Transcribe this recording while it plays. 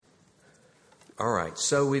All right,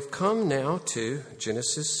 so we've come now to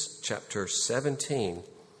Genesis chapter 17.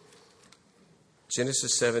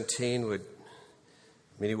 Genesis 17 would, in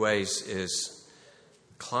many ways, is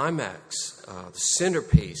climax, the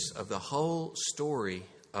centerpiece of the whole story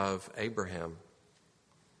of Abraham.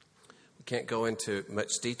 We can't go into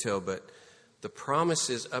much detail, but the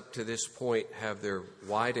promises up to this point have their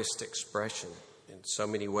widest expression in so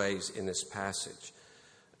many ways in this passage.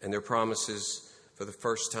 And they're promises for the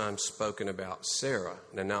first time spoken about Sarah.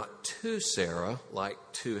 Now, not to Sarah, like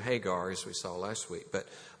to Hagar, as we saw last week, but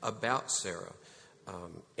about Sarah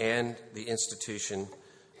and the institution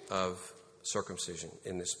of circumcision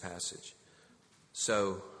in this passage.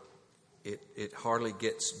 So it hardly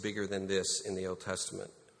gets bigger than this in the Old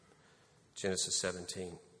Testament. Genesis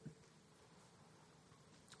 17.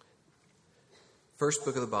 First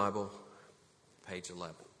book of the Bible, page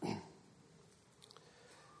 11.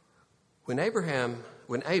 When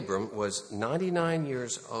Abram was 99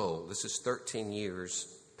 years old, this is 13 years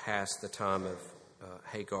past the time of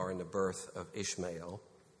Hagar and the birth of Ishmael,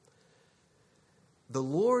 the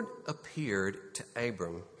Lord appeared to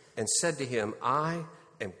Abram and said to him, I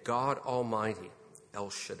am God Almighty, El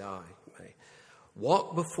Shaddai.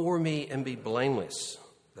 Walk before me and be blameless,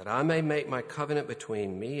 that I may make my covenant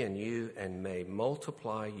between me and you and may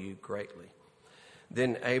multiply you greatly.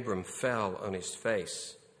 Then Abram fell on his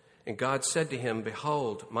face. And God said to him,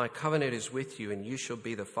 Behold, my covenant is with you, and you shall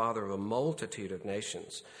be the father of a multitude of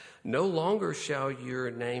nations. No longer shall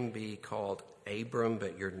your name be called Abram,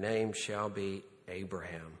 but your name shall be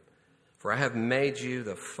Abraham. For I have made you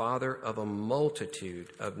the father of a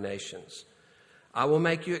multitude of nations. I will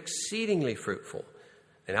make you exceedingly fruitful,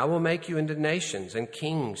 and I will make you into nations, and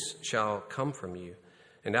kings shall come from you.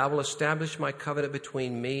 And I will establish my covenant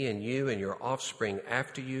between me and you and your offspring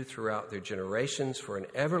after you throughout their generations for an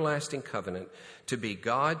everlasting covenant to be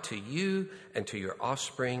God to you and to your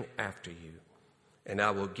offspring after you. And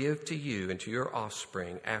I will give to you and to your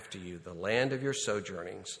offspring after you the land of your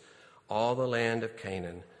sojournings, all the land of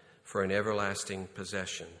Canaan, for an everlasting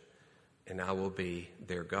possession. And I will be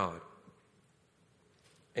their God.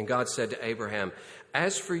 And God said to Abraham,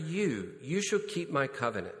 As for you, you shall keep my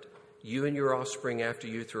covenant, you and your offspring after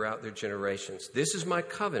you throughout their generations. This is my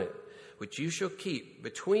covenant, which you shall keep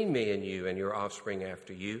between me and you and your offspring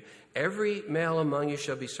after you. Every male among you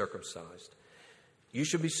shall be circumcised. You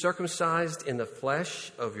shall be circumcised in the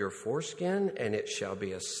flesh of your foreskin, and it shall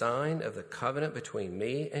be a sign of the covenant between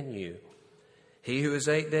me and you. He who is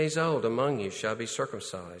 8 days old among you shall be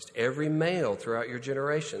circumcised. Every male throughout your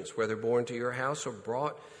generations, whether born to your house or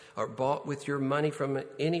bought with your money from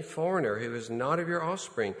any foreigner who is not of your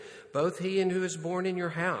offspring, both he and who is born in your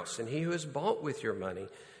house and he who is bought with your money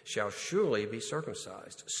shall surely be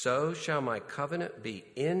circumcised. So shall my covenant be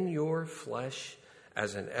in your flesh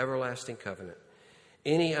as an everlasting covenant.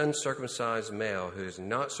 Any uncircumcised male who is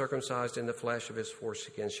not circumcised in the flesh of his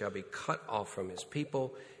foreskin shall be cut off from his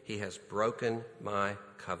people. He has broken my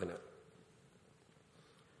covenant.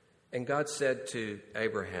 And God said to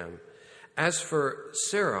Abraham, As for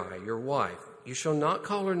Sarai, your wife, you shall not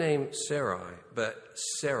call her name Sarai, but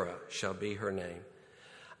Sarah shall be her name.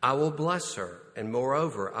 I will bless her, and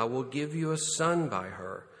moreover, I will give you a son by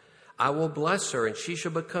her. I will bless her, and she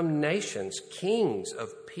shall become nations. Kings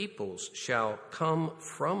of peoples shall come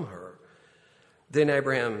from her. Then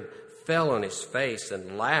Abraham fell on his face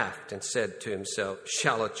and laughed and said to himself,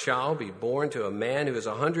 Shall a child be born to a man who is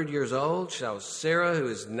 100 years old? Shall Sarah, who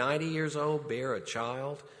is 90 years old, bear a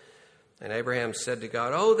child? And Abraham said to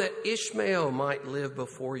God, Oh, that Ishmael might live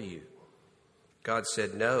before you. God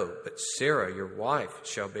said, No, but Sarah, your wife,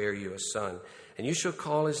 shall bear you a son, and you shall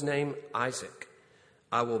call his name Isaac.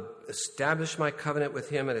 I will establish my covenant with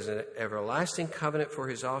him as an everlasting covenant for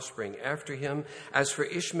his offspring after him. As for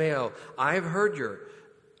Ishmael, I have heard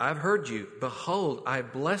you. Behold, I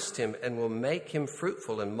have blessed him and will make him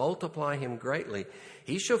fruitful and multiply him greatly.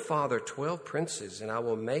 He shall father 12 princes, and I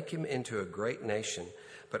will make him into a great nation.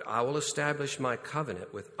 But I will establish my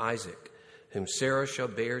covenant with Isaac, whom Sarah shall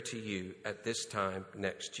bear to you at this time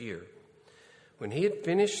next year. When he had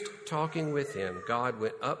finished talking with him, God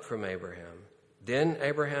went up from Abraham. Then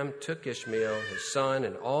Abraham took Ishmael, his son,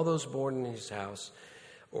 and all those born in his house,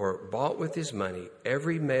 or bought with his money,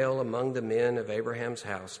 every male among the men of Abraham's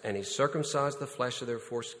house, and he circumcised the flesh of their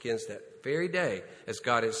foreskins that very day, as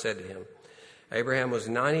God had said to him. Abraham was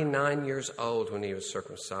 99 years old when he was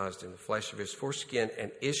circumcised in the flesh of his foreskin, and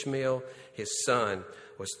Ishmael, his son,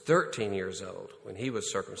 was 13 years old when he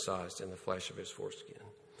was circumcised in the flesh of his foreskin.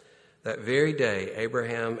 That very day,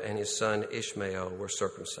 Abraham and his son Ishmael were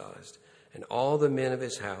circumcised, and all the men of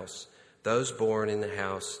his house, those born in the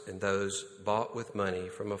house and those bought with money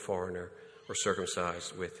from a foreigner were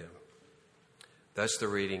circumcised with him. That's the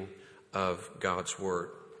reading of God's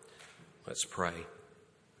word. Let's pray.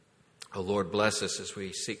 Oh Lord, bless us as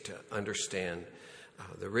we seek to understand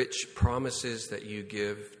the rich promises that you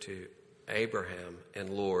give to Abraham, and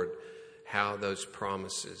Lord, how those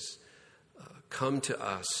promises come to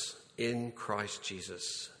us in Christ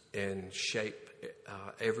Jesus and shape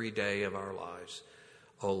every day of our lives.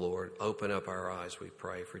 Oh Lord, open up our eyes, we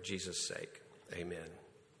pray, for Jesus' sake. Amen.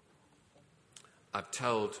 I've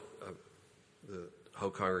told the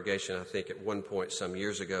whole congregation, I think at one point some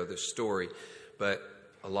years ago, this story, but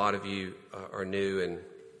a lot of you are new, and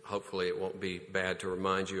hopefully it won't be bad to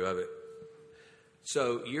remind you of it.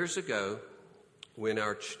 So years ago, when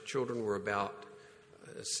our children were about,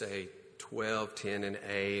 say, 12, 10, and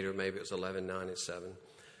 8, or maybe it was 11, 9, and 7,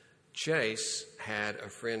 Chase had a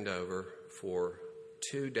friend over for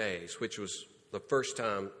 2 days, which was the first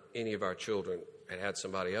time any of our children had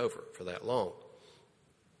somebody over for that long.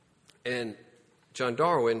 And John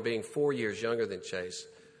Darwin, being 4 years younger than Chase,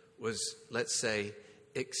 was, let's say,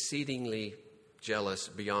 exceedingly jealous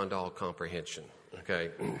beyond all comprehension,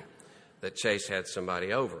 okay, that Chase had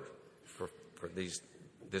somebody over for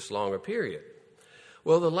this long a period.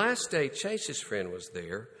 Well, the last day Chase's friend was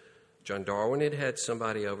there, John Darwin had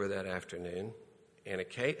somebody over that afternoon. Anna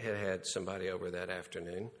Kate had somebody over that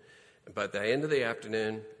afternoon. But at the end of the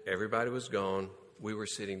afternoon, everybody was gone. We were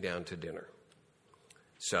sitting down to dinner.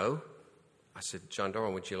 So I said, John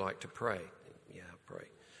Darwin, would you like to pray? Yeah, pray.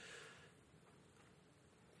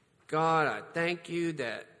 God, I thank you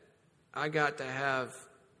that I got to have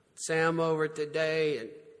Sam over today, and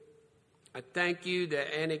I thank you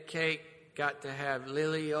that Anna Kate got to have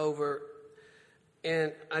Lily over,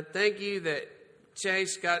 and I thank you that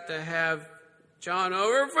Chase got to have John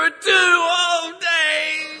over for 2 whole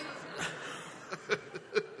days.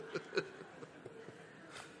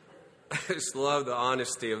 I just love the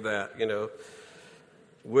honesty of that, you know.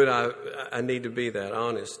 Would I need to be that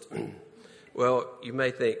honest? Well, you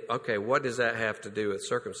may think, okay, what does that have to do with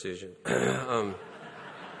circumcision?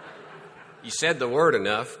 You said the word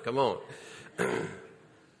enough. Come on.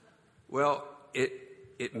 Well,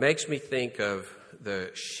 it makes me think of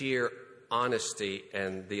the sheer honesty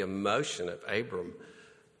and the emotion of Abram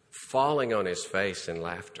falling on his face in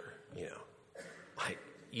laughter. You know, like,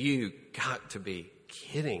 you got to be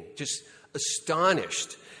kidding. Just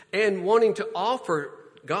astonished and wanting to offer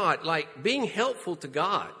God, like being helpful to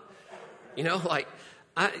God. You know, like,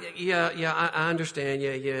 I understand.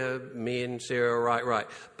 Yeah, me and Sarah, right.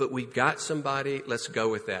 But we've got somebody, let's go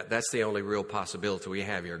with that. That's the only real possibility we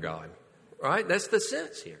have here, God. Right? That's the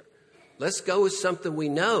sense here. Let's go with something we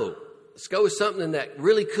know. Let's go with something that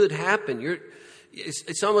really could happen.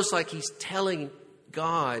 It's almost like he's telling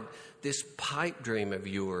God, this pipe dream of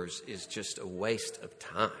yours is just a waste of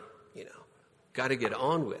time. You know, got to get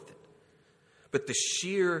on with it. But the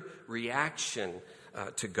sheer reaction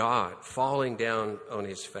to God, falling down on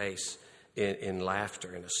his face in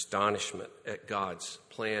laughter and astonishment at God's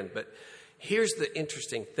plan. But here's the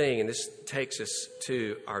interesting thing, and this takes us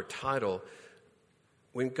to our title.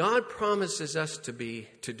 When God promises us to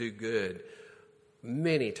do good,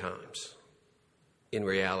 many times, in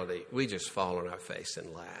reality, we just fall on our face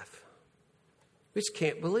and laugh. We just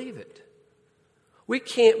can't believe it. We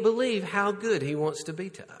can't believe how good he wants to be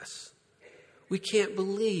to us. We can't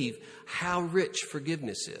believe how rich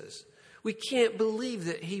forgiveness is. We can't believe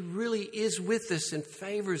that he really is with us and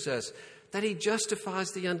favors us, that he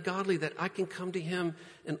justifies the ungodly, that I can come to him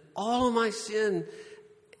in all of my sin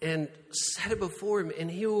and set it before him, and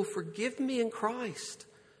he will forgive me in Christ,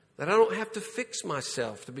 that I don't have to fix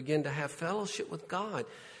myself to begin to have fellowship with God.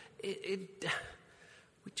 We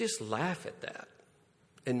just laugh at that.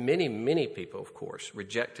 And many, many people, of course,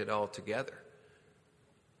 reject it altogether.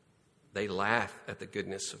 They laugh at the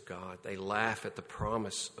goodness of God. They laugh at the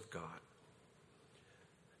promise of God.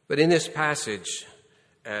 But in this passage,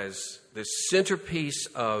 as the centerpiece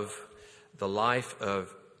of the life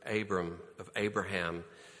of Abraham,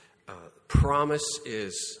 promise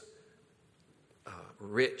is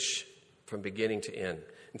rich from beginning to end.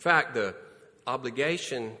 In fact, the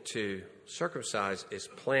obligation to circumcise is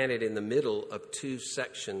planted in the middle of 2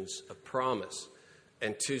 sections of promise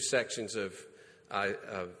and 2 sections of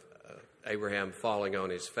Abraham falling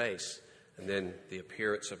on his face, and then the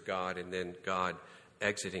appearance of God, and then God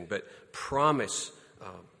exiting. But promise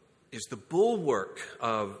is the bulwark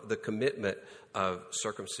of the commitment of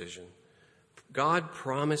circumcision. God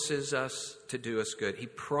promises us to do us good. He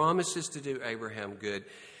promises to do Abraham good,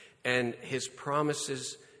 and his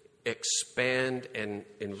promises expand and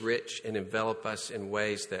enrich and envelop us in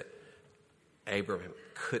ways that Abraham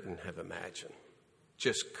couldn't have imagined.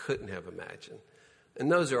 Just couldn't have imagined.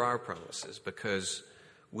 And those are our promises because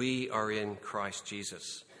we are in Christ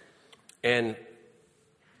Jesus. And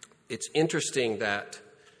it's interesting that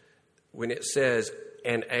when it says,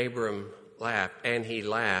 and Abram laughed, and he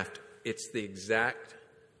laughed, it's the exact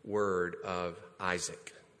word of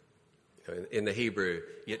Isaac. In the Hebrew,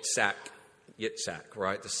 Yitzhak,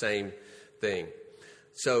 right? The same thing.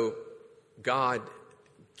 So God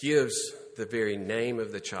gives the very name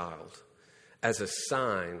of the child as a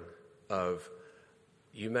sign of,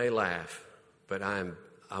 you may laugh, but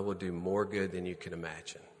I will do more good than you can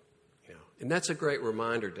imagine. And that's a great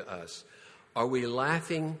reminder to us. Are we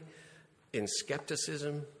laughing in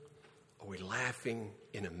skepticism? Are we laughing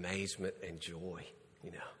in amazement and joy,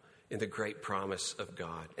 in the great promise of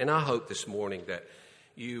God? And I hope this morning that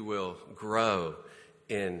you will grow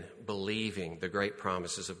in believing the great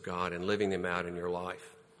promises of God and living them out in your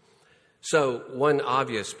life. So one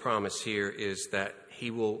obvious promise here is that he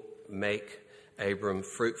will make Abram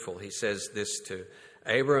fruitful. He says this to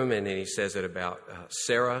Abram, and then he says it about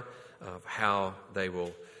Sarah, of how they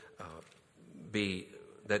will he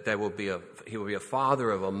will be a father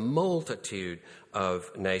of a multitude of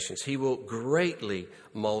nations. He will greatly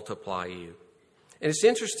multiply you. And it's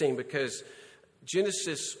interesting because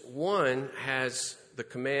Genesis 1 has the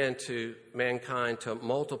command to mankind to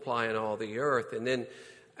multiply in all the earth. And then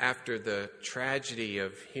after the tragedy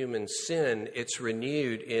of human sin, it's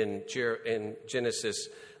renewed in Genesis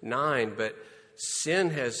 9. But sin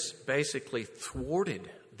has basically thwarted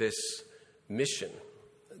this mission,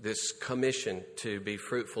 this commission to be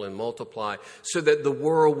fruitful and multiply, so that the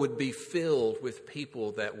world would be filled with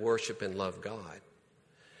people that worship and love God.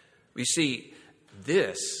 We see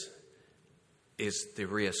this is the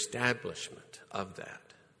reestablishment of that.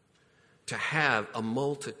 To have a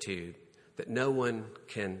multitude that no one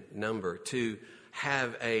can number, to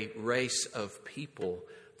have a race of people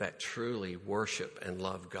that truly worship and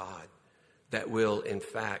love God, that will in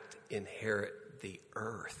fact inherit the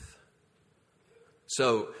earth.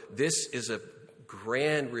 So this is a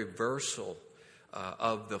grand reversal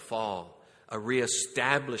of the fall, a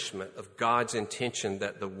reestablishment of God's intention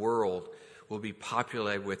that the world will be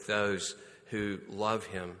populated with those who love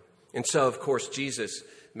him. And so, of course, Jesus,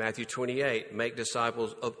 Matthew 28, make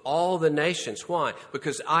disciples of all the nations. Why?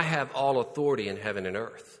 Because I have all authority in heaven and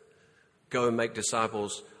earth. Go and make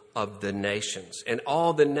disciples of the nations. And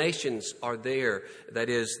all the nations are there. That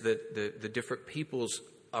is, the different peoples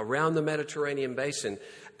around the Mediterranean basin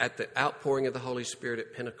at the outpouring of the Holy Spirit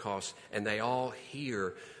at Pentecost. And they all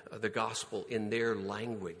hear the gospel in their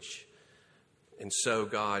language. And so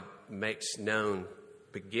God makes known,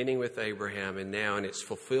 beginning with Abraham and now in its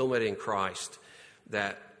fulfillment in Christ,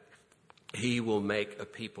 that he will make a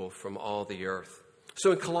people from all the earth.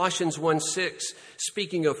 So in Colossians 1:6,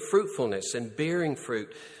 speaking of fruitfulness and bearing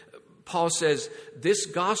fruit, Paul says, this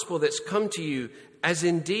gospel that's come to you, as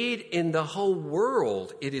indeed in the whole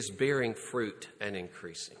world it is bearing fruit and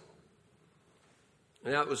increasing.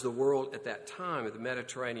 And that was the world at that time of the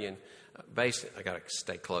Mediterranean basin. I got to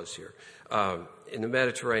stay close here. In the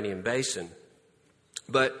Mediterranean basin.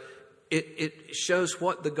 But it shows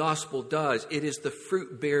what the gospel does. It is the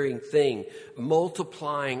fruit-bearing thing,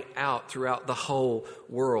 multiplying out throughout the whole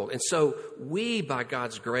world. And so we, by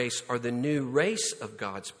God's grace, are the new race of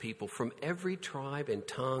God's people from every tribe and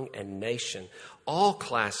tongue and nation, all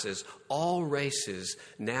classes, all races,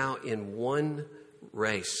 now in one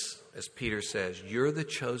race. As Peter says, you're the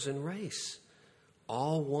chosen race,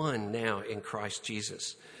 all one now in Christ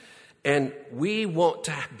Jesus. And we want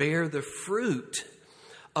to bear the fruit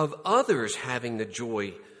of others having the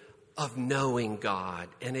joy of knowing God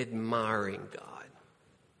and admiring God.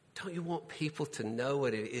 Don't you want people to know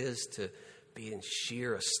what it is to be in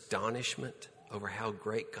sheer astonishment over how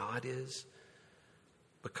great God is?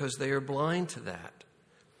 Because they are blind to that.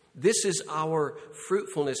 This is our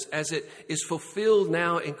fruitfulness as it is fulfilled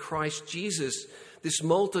now in Christ Jesus. This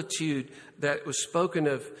multitude that was spoken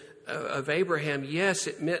of Abraham, yes,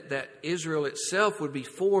 it meant that Israel itself would be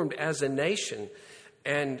formed as a nation.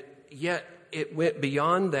 And yet it went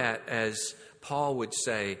beyond that, as Paul would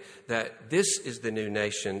say, that this is the new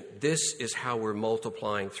nation. This is how we're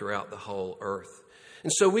multiplying throughout the whole earth.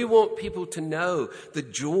 And so we want people to know the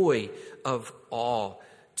joy of all,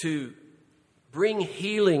 to bring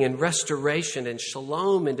healing and restoration and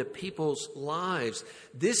shalom into people's lives.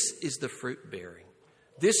 This is the fruit bearing.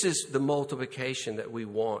 This is the multiplication that we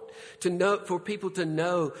want. To know, for people to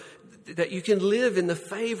know that you can live in the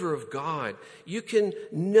favor of God. You can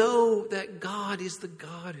know that God is the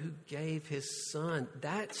God who gave his son.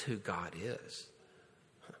 That's who God is.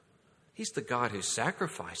 He's the God who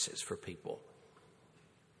sacrifices for people.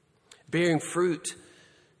 bearing fruit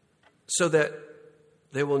so that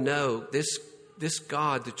they will know this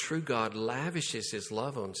God, the true God, lavishes his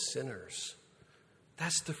love on sinners.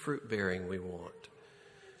 That's the fruit bearing we want.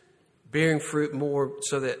 Bearing fruit more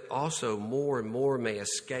so that also more and more may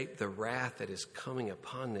escape the wrath that is coming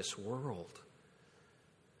upon this world.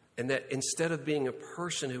 And that instead of being a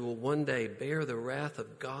person who will one day bear the wrath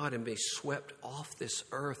of God and be swept off this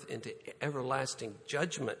earth into everlasting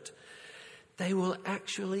judgment, they will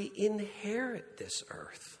actually inherit this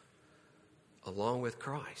earth along with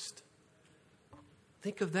Christ.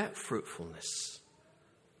 Think of that fruitfulness.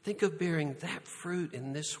 Think of bearing that fruit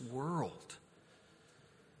in this world.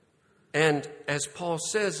 And as Paul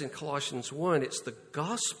says in Colossians 1, it's the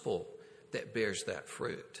gospel that bears that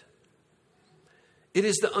fruit. It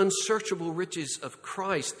is the unsearchable riches of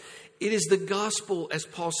Christ. It is the gospel, as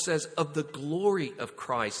Paul says, of the glory of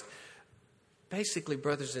Christ. Basically,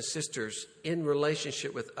 brothers and sisters, in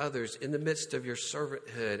relationship with others, in the midst of your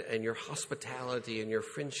servanthood and your hospitality and your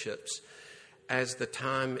friendships, as the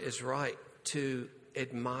time is right, to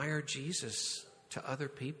admire Jesus to other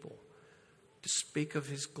people, to speak of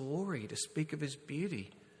his glory, to speak of his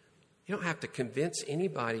beauty. You don't have to convince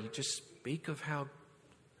anybody. You just speak of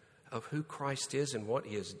who Christ is and what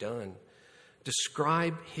he has done.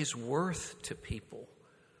 Describe his worth to people.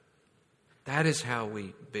 That is how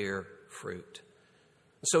we bear fruit.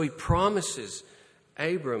 So he promises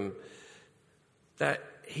Abram that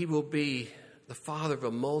he will be the father of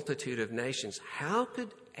a multitude of nations. How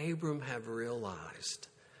could Abram have realized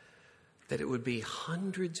that it would be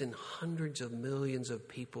hundreds and hundreds of millions of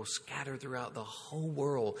people scattered throughout the whole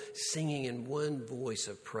world singing in one voice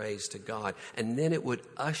of praise to God, and then it would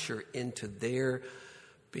usher into their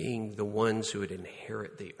being the ones who would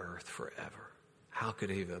inherit the earth forever? How could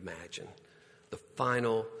he have imagined the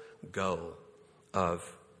final goal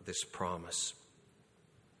of this promise?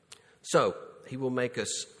 So he will make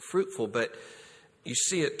us fruitful, but you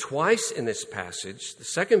see it twice in this passage. The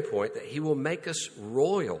second point, that he will make us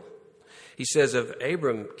royal. He says of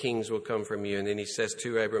Abram, kings will come from you. And then he says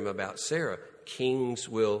to Abram about Sarah, kings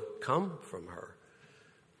will come from her.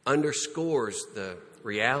 Underscores the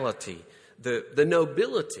reality, the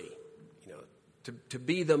nobility, to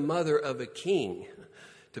be the mother of a king,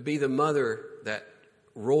 to be the mother that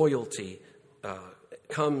royalty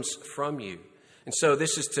comes from you. And so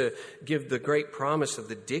this is to give the great promise of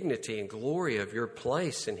the dignity and glory of your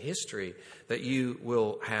place in history, that you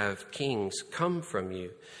will have kings come from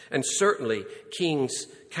you. And certainly kings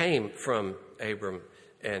came from Abraham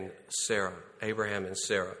and Sarah,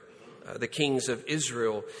 the kings of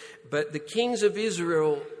Israel. But the kings of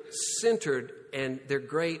Israel centered, and their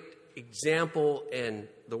great example and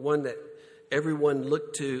the one that everyone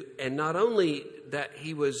looked to, and not only that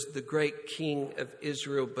he was the great king of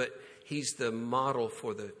Israel, but he's the model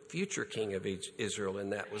for the future king of Israel,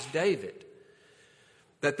 and that was David.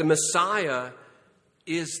 That the Messiah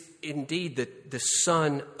is indeed the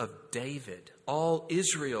son of David. All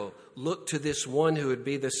Israel looked to this one who would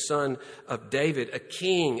be the son of David, a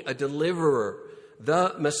king, a deliverer,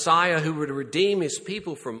 the Messiah who would redeem his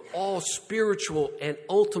people from all spiritual and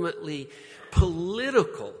ultimately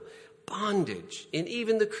political bondage, and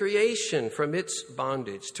even the creation from its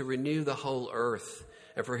bondage, to renew the whole earth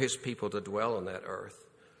and for his people to dwell on that earth.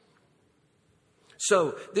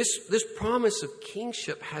 So this promise of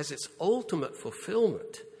kingship has its ultimate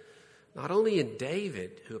fulfillment, not only in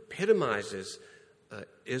David, who epitomizes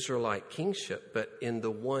Israelite kingship, but in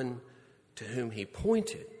the one to whom he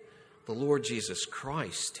pointed, the Lord Jesus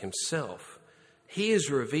Christ himself. He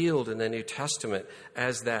is revealed in the New Testament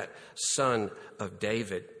as that son of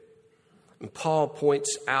David. And Paul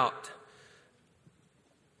points out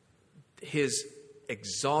his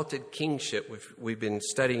exalted kingship, which we've been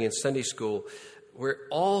studying in Sunday school, where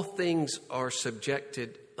all things are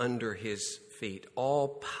subjected under his feet, all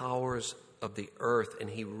powers of the earth, and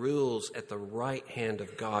he rules at the right hand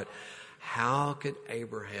of God. How could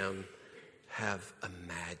Abraham have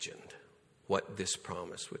imagined what this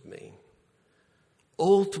promise would mean?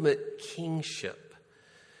 Ultimate kingship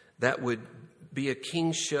that would be a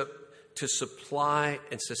kingship to supply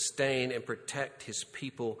and sustain and protect his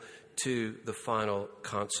people to the final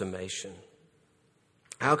consummation.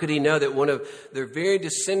 How could he know that one of their very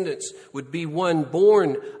descendants would be one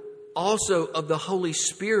born also of the Holy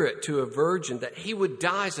Spirit to a virgin, that he would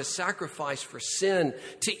die as a sacrifice for sin,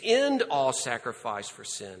 to end all sacrifice for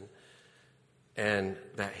sin, and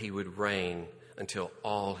that he would reign until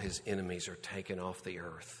all his enemies are taken off the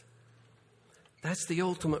earth? That's the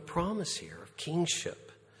ultimate promise here of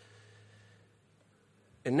kingship.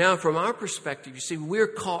 And now from our perspective, you see, we're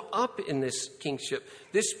caught up in this kingship.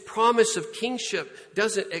 This promise of kingship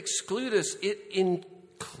doesn't exclude us. It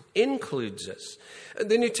includes us.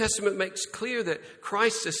 The New Testament makes clear that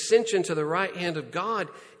Christ's ascension to the right hand of God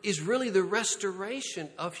is really the restoration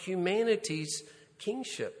of humanity's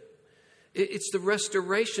kingship. It's the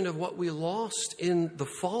restoration of what we lost in the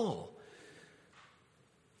fall.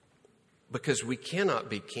 Because we cannot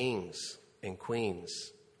be kings and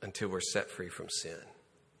queens until we're set free from sin.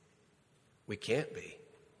 We can't be.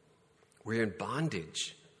 We're in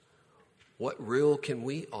bondage. What rule can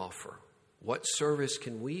we offer? What service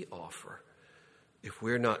can we offer if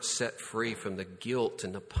we're not set free from the guilt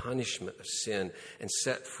and the punishment of sin and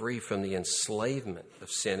set free from the enslavement of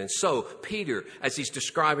sin? And so Peter, as he's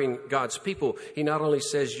describing God's people, he not only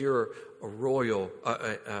says you're a royal,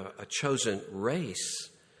 a chosen race,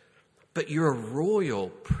 but you're a royal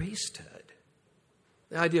priesthood.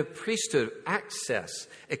 The idea of priesthood, access,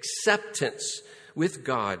 acceptance with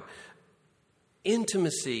God,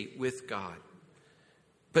 intimacy with God.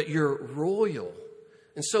 But you're royal.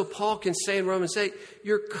 And so Paul can say in Romans 8,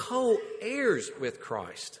 you're co-heirs with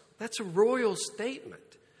Christ. That's a royal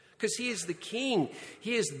statement. Because he is the king.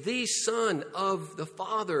 He is the son of the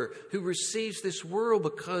Father who receives this world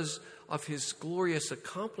because of his glorious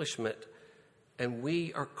accomplishment. And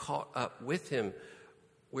we are caught up with him.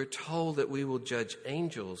 We're told that we will judge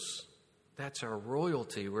angels. That's our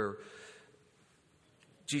royalty.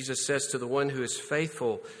 Jesus says to the one who is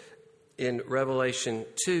faithful in Revelation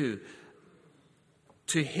 2,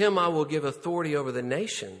 to him I will give authority over the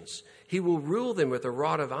nations. He will rule them with a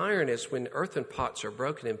rod of iron as when earthen pots are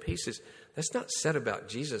broken in pieces. That's not said about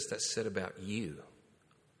Jesus. That's said about you.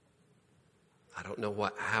 I don't know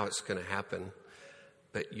how it's going to happen,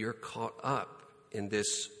 but you're caught up in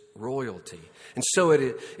this royalty. And so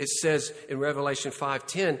it says in Revelation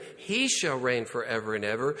 5:10, he shall reign forever and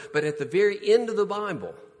ever. But at the very end of the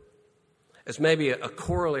Bible, as maybe a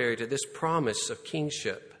corollary to this promise of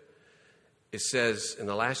kingship, it says in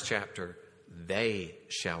the last chapter, they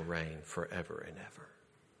shall reign forever and ever.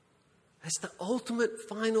 That's the ultimate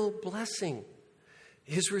final blessing,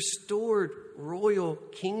 his restored royal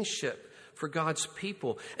kingship for God's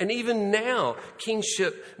people. And even now,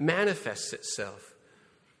 kingship manifests itself.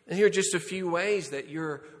 And here are just a few ways that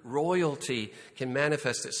your royalty can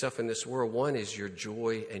manifest itself in this world. One is your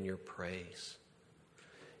joy and your praise.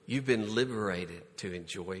 You've been liberated to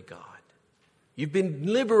enjoy God. You've been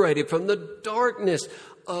liberated from the darkness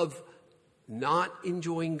of not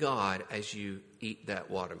enjoying God as you eat that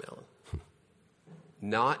watermelon.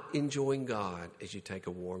 Not enjoying God as you take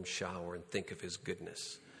a warm shower and think of his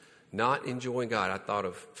goodness. Not enjoying God. I thought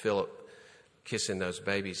of Philip kissing those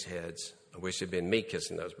babies' heads. I wish it had been me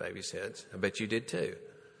kissing those babies' heads. I bet you did too.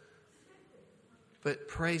 But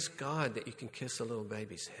praise God that you can kiss a little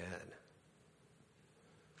baby's head.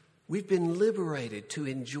 We've been liberated to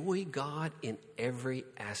enjoy God in every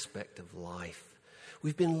aspect of life.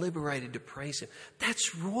 We've been liberated to praise him.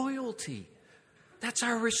 That's royalty. That's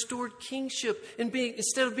our restored kingship. And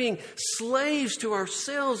instead of being slaves to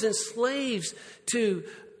ourselves and slaves to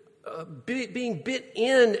being bit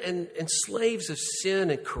in and slaves of sin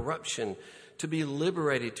and corruption, to be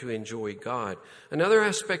liberated to enjoy God. Another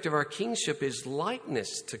aspect of our kingship is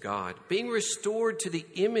likeness to God, being restored to the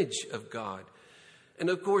image of God. And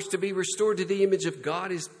of course, to be restored to the image of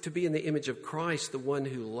God is to be in the image of Christ, the one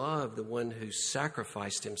who loved, the one who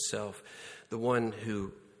sacrificed himself, the one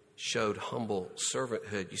who showed humble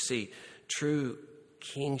servanthood. You see, true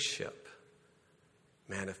kingship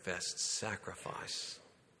manifests sacrifice.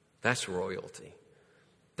 That's royalty.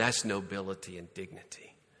 That's nobility and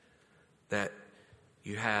dignity. That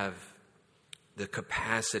you have the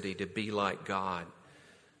capacity to be like God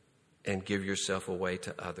and give yourself away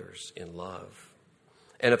to others in love.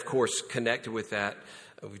 And of course, connected with that,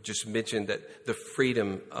 we just mentioned that the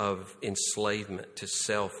freedom of enslavement to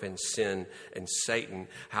self and sin and Satan.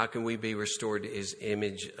 How can we be restored to his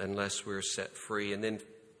image unless we're set free? And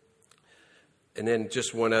then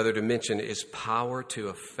just one other to mention is power to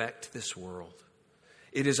affect this world.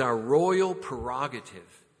 It is our royal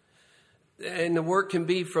prerogative. And the work can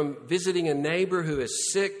be from visiting a neighbor who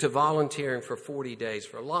is sick to volunteering for 40 Days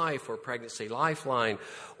for Life or Pregnancy Lifeline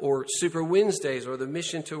or Super Wednesdays or the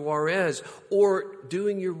Mission to Juarez or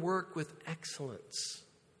doing your work with excellence.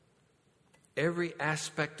 Every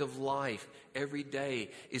aspect of life, every day,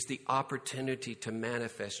 is the opportunity to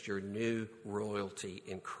manifest your new royalty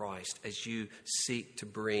in Christ as you seek to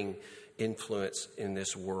bring influence in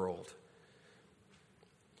this world.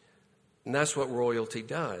 And that's what royalty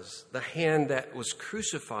does. The hand that was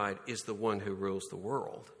crucified is the one who rules the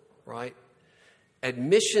world, right?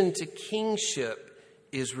 Admission to kingship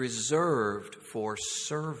is reserved for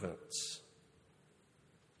servants.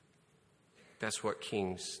 That's what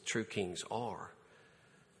true kings are.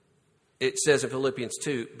 It says in Philippians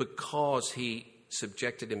 2, because he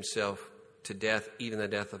subjected himself to death, even the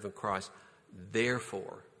death of Christ,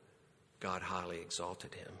 therefore God highly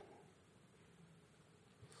exalted him.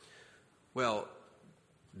 Well,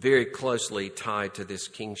 very closely tied to this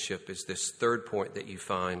kingship is this third point that you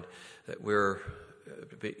find, that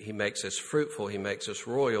he makes us fruitful, he makes us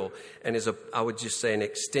royal, and I would just say an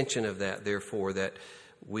extension of that, therefore, that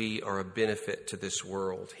we are a benefit to this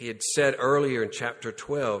world. He had said earlier in chapter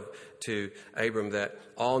 12 to Abram that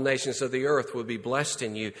all nations of the earth will be blessed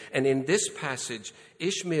in you. And in this passage,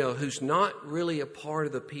 Ishmael, who's not really a part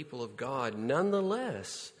of the people of God,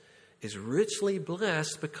 nonetheless is richly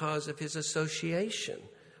blessed because of his association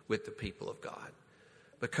with the people of God,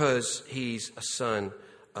 because he's a son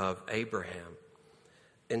of Abraham.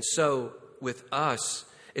 And so with us,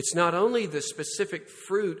 it's not only the specific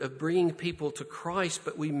fruit of bringing people to Christ,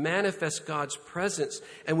 but we manifest God's presence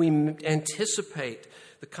and we anticipate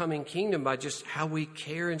the coming kingdom by just how we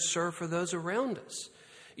care and serve for those around us.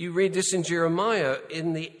 You read this in Jeremiah,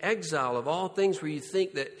 in the exile of all things, where you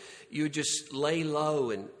think that you just lay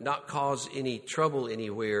low and not cause any trouble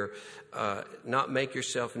anywhere, not make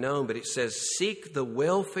yourself known. But it says, seek the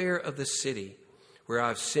welfare of the city where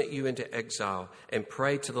I've sent you into exile, and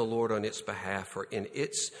pray to the Lord on its behalf, for in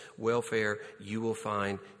its welfare you will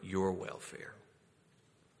find your welfare.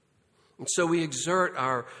 And so we exert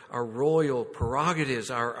our royal prerogatives,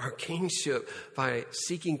 our kingship, by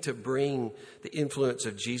seeking to bring the influence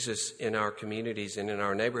of Jesus in our communities and in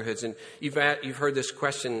our neighborhoods. And you've heard this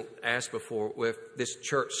question asked before: if this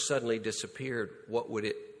church suddenly disappeared,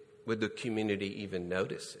 would the community even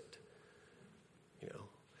notice it?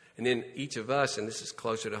 And then each of us, and this is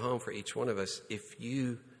closer to home for each one of us, if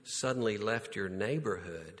you suddenly left your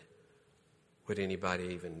neighborhood, would anybody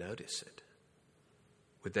even notice it?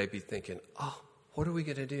 Would they be thinking, oh, what are we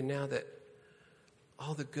going to do now that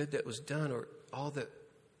all the good that was done, or all the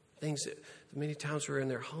things that many times were in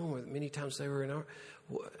their home, or many times they were in our...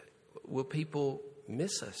 Will people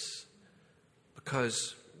miss us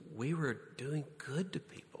because we were doing good to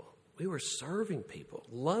people? We were serving people,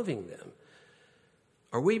 loving them.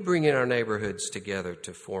 Are we bringing our neighborhoods together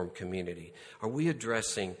to form community? Are we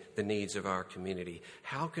addressing the needs of our community?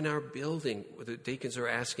 How can our building, the deacons are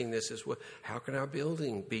asking this as well, how can our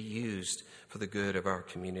building be used for the good of our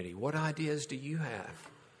community? What ideas do you have?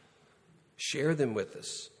 Share them with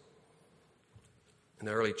us. In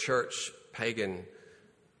the early church, pagan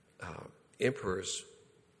emperors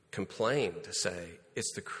complained to say,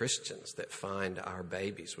 it's the Christians that find our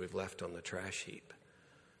babies we've left on the trash heap.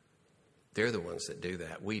 They're the ones that do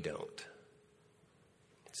that. We don't.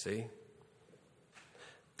 See?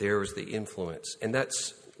 There's the influence. And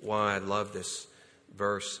that's why I love this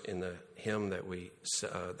verse in the hymn that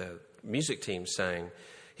the music team sang.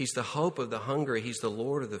 He's the hope of the hungry. He's the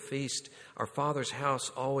Lord of the feast. Our Father's house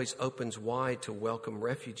always opens wide to welcome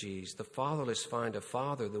refugees. The fatherless find a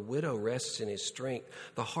father. The widow rests in his strength.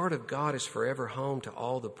 The heart of God is forever home to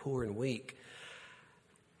all the poor and weak.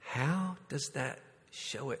 How does that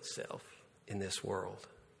show itself in this world?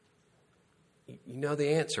 You know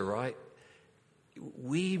the answer, right?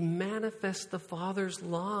 We manifest the Father's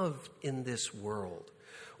love in this world.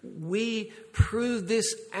 We prove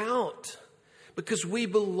this out because we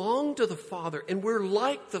belong to the Father and we're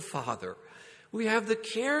like the Father. We have the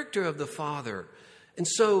character of the Father. And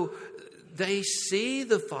so they see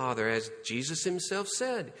the Father, as Jesus himself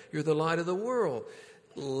said, you're the light of the world.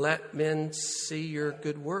 Let men see your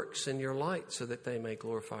good works and your light so that they may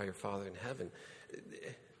glorify your Father in heaven.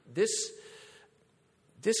 This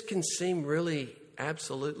can seem really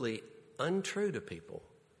absolutely untrue to people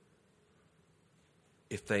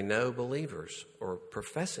if they know believers or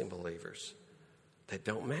professing believers that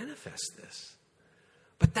don't manifest this.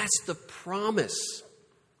 But that's the promise.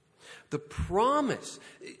 The promise.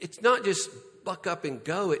 It's not just buck up and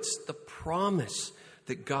go. It's the promise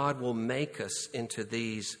that God will make us into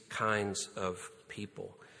these kinds of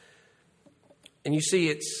people. And you see,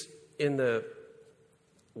 it's in the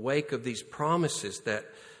wake of these promises that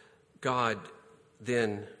God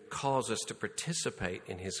then calls us to participate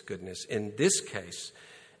in his goodness. In this case,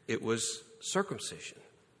 it was circumcision.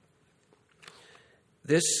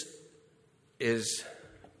 This is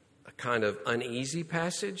a kind of uneasy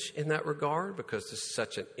passage in that regard because this is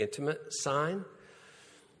such an intimate sign.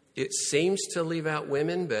 It seems to leave out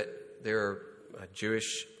women, but there are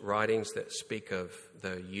Jewish writings that speak of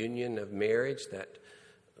the union of marriage, that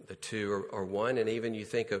The two are one, and even you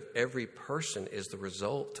think of every person is the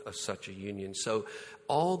result of such a union. So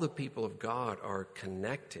all the people of God are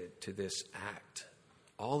connected to this act.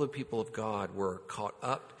 All the people of God were caught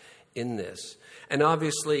up in this. And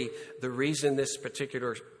obviously, the reason this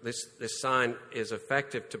sign is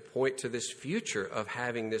effective to point to this future of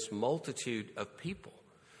having this multitude of people.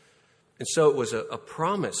 And so it was a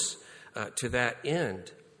promise to that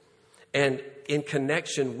end. And in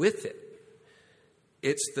connection with it,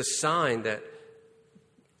 it's the sign that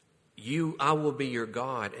I will be your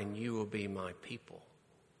God and you will be my people.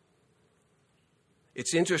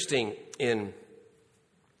 It's interesting in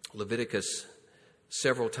Leviticus,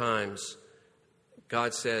 several times,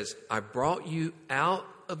 God says, I brought you out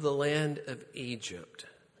of the land of Egypt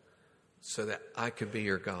so that I could be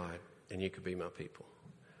your God and you could be my people.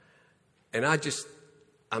 And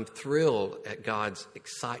I'm thrilled at God's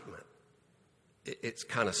excitement. It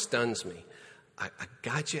kind of stuns me. I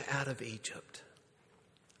got you out of Egypt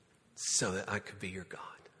so that I could be your God.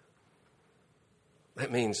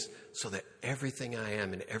 That means so that everything I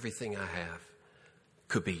am and everything I have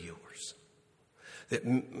could be yours. That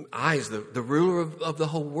I, as the ruler of the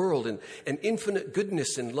whole world and infinite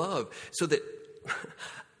goodness and love, so that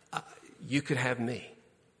you could have me.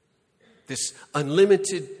 This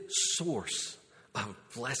unlimited source of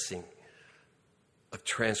blessing, of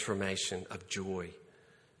transformation, of joy.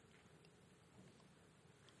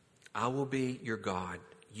 I will be your God.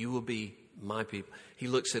 You will be my people. He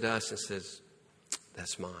looks at us and says,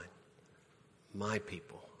 that's mine. My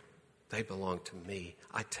people. They belong to me.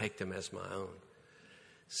 I take them as my own.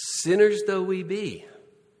 Sinners though we be.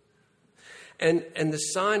 And the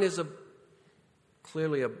sign is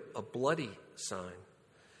clearly a bloody sign.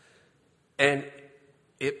 And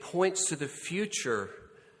it points to the future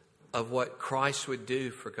of what Christ would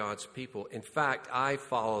do for God's people. In fact, I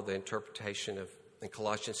follow the interpretation in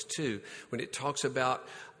Colossians 2 when it talks about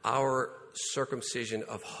our circumcision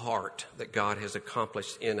of heart that God has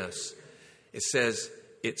accomplished in us. It says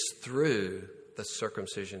it's through the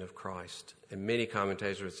circumcision of Christ. And many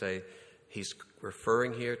commentators would say he's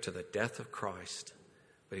referring here to the death of Christ,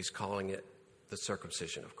 but he's calling it the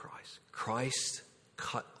circumcision of Christ. Christ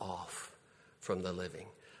cut off from the living.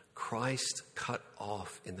 Christ cut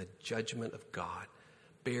off in the judgment of God,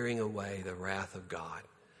 bearing away the wrath of God,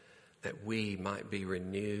 that we might be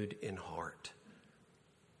renewed in heart.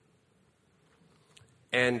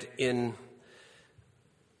 And in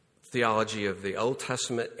theology of the Old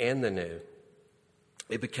Testament and the New,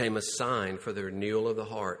 it became a sign for the renewal of the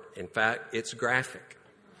heart. In fact, it's graphic.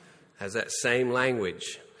 It has that same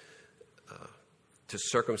language to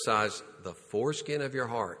circumcise the foreskin of your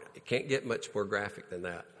heart. It can't get much more graphic than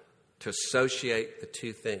that, to associate the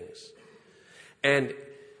two things. And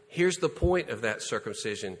here's the point of that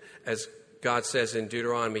circumcision. As God says in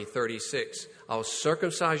Deuteronomy 36, I'll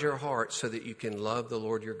circumcise your heart so that you can love the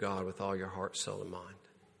Lord your God with all your heart, soul, and mind.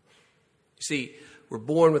 You see, we're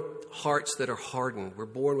born with hearts that are hardened. We're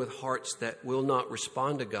born with hearts that will not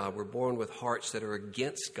respond to God. We're born with hearts that are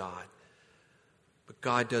against God. But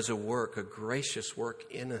God does a work, a gracious work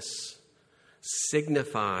in us,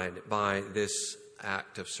 signified by this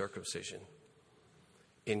act of circumcision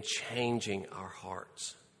in changing our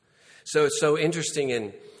hearts. So it's so interesting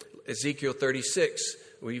in Ezekiel 36,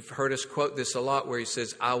 we've heard us quote this a lot, where he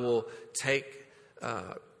says, I will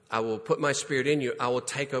put my spirit in you. I will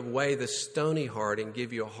take away the stony heart and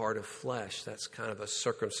give you a heart of flesh. That's kind of a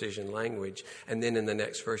circumcision language. And then in the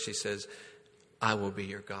next verse he says, I will be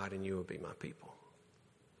your God and you will be my people.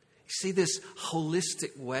 You see this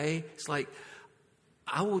holistic way? It's like,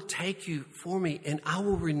 I will take you for me and I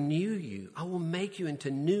will renew you. I will make you into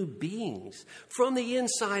new beings from the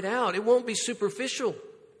inside out. It won't be superficial.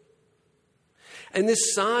 And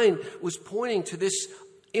this sign was pointing to this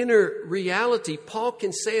inner reality. Paul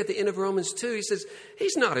can say at the end of Romans 2, he says,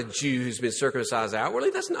 he's not a Jew who's been circumcised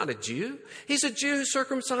outwardly. That's not a Jew. He's a Jew who's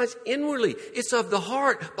circumcised inwardly. It's of the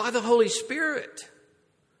heart by the Holy Spirit.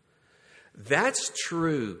 That's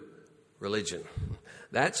true religion.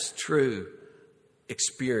 That's true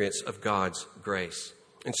experience of God's grace.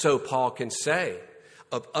 And so Paul can say,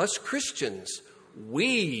 of us Christians,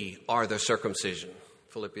 we are the circumcision.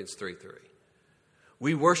 Philippians 3:3.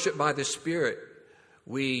 We worship by the Spirit.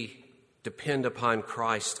 We depend upon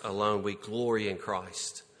Christ alone. We glory in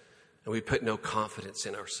Christ. And we put no confidence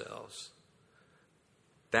in ourselves.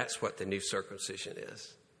 That's what the new circumcision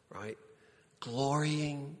is, right?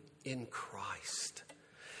 Glorying in Christ.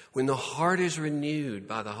 When the heart is renewed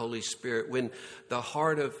by the Holy Spirit, when the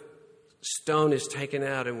heart of stone is taken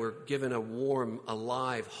out and we're given a warm,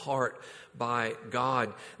 alive heart by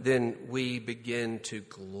God, then we begin to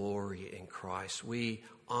glory in Christ. We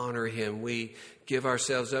honor him. We give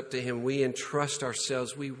ourselves up to him. We entrust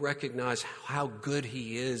ourselves. We recognize how good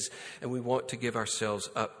he is, and we want to give ourselves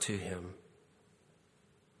up to him.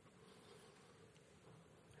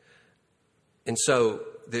 And so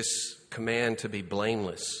this command to be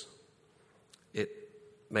blameless, it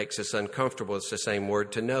makes us uncomfortable. It's the same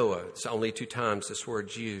word to Noah. It's only 2 times this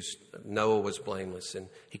word's used. Noah was blameless, and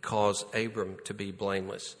he calls Abram to be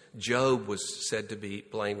blameless. Job was said to be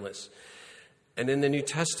blameless. And in the New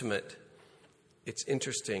Testament, it's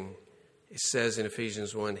interesting. It says in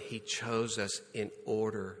Ephesians 1, he chose us in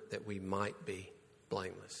order that we might be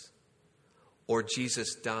blameless. Or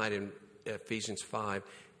Jesus died in Ephesians 5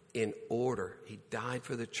 in order. He died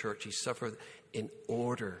for the church. He suffered in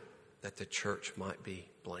order that the church might be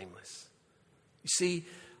blameless. You see,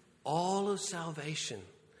 all of salvation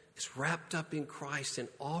is wrapped up in Christ and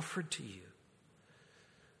offered to you.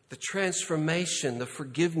 The transformation, the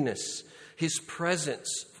forgiveness, his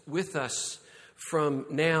presence with us from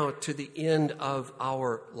now to the end of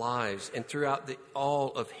our lives and throughout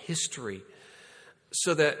all of history,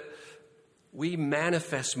 so that we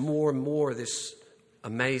manifest more and more this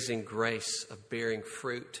amazing grace of bearing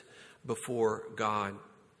fruit before God.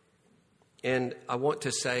 And I want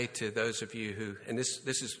to say to those of you who, and this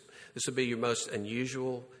will be your most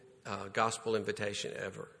unusual gospel invitation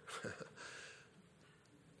ever.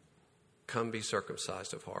 Come be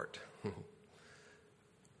circumcised of heart.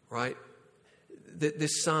 Right?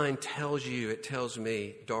 This sign tells you, it tells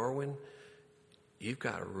me, Darwin, you've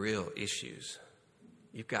got real issues.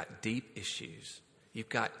 You've got deep issues. You've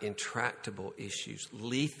got intractable issues,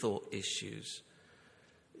 lethal issues.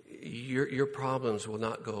 Your problems will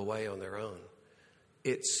not go away on their own.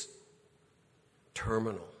 It's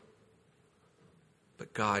terminal.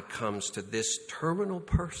 But God comes to this terminal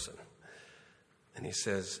person and he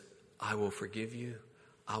says, I will forgive you.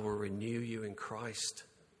 I will renew you in Christ.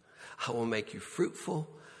 I will make you fruitful.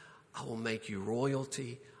 I will make you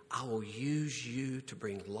royalty. I will use you to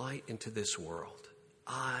bring light into this world.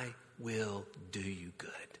 I will do you good.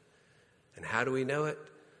 And how do we know it?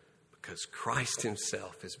 Because Christ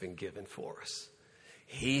himself has been given for us.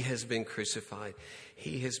 He has been crucified.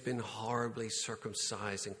 He has been horribly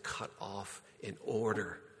circumcised and cut off in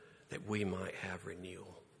order that we might have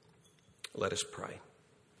renewal. Let us pray.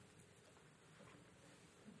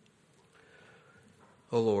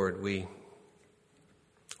 Oh Lord, we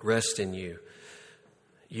rest in you.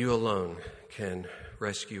 You alone can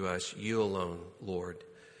rescue us. You alone, Lord,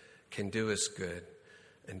 can do us good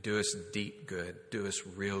and do us deep good, do us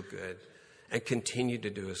real good, and continue to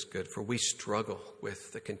do us good. For we struggle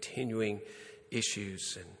with the continuing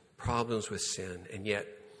issues and problems with sin, and yet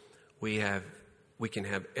we can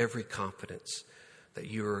have every confidence that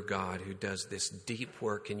you are a God who does this deep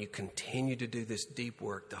work, and you continue to do this deep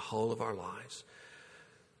work the whole of our lives.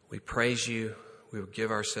 We praise you. We will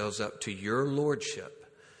give ourselves up to your lordship,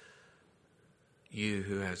 you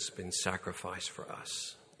who has been sacrificed for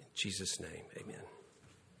us. In Jesus' name, amen.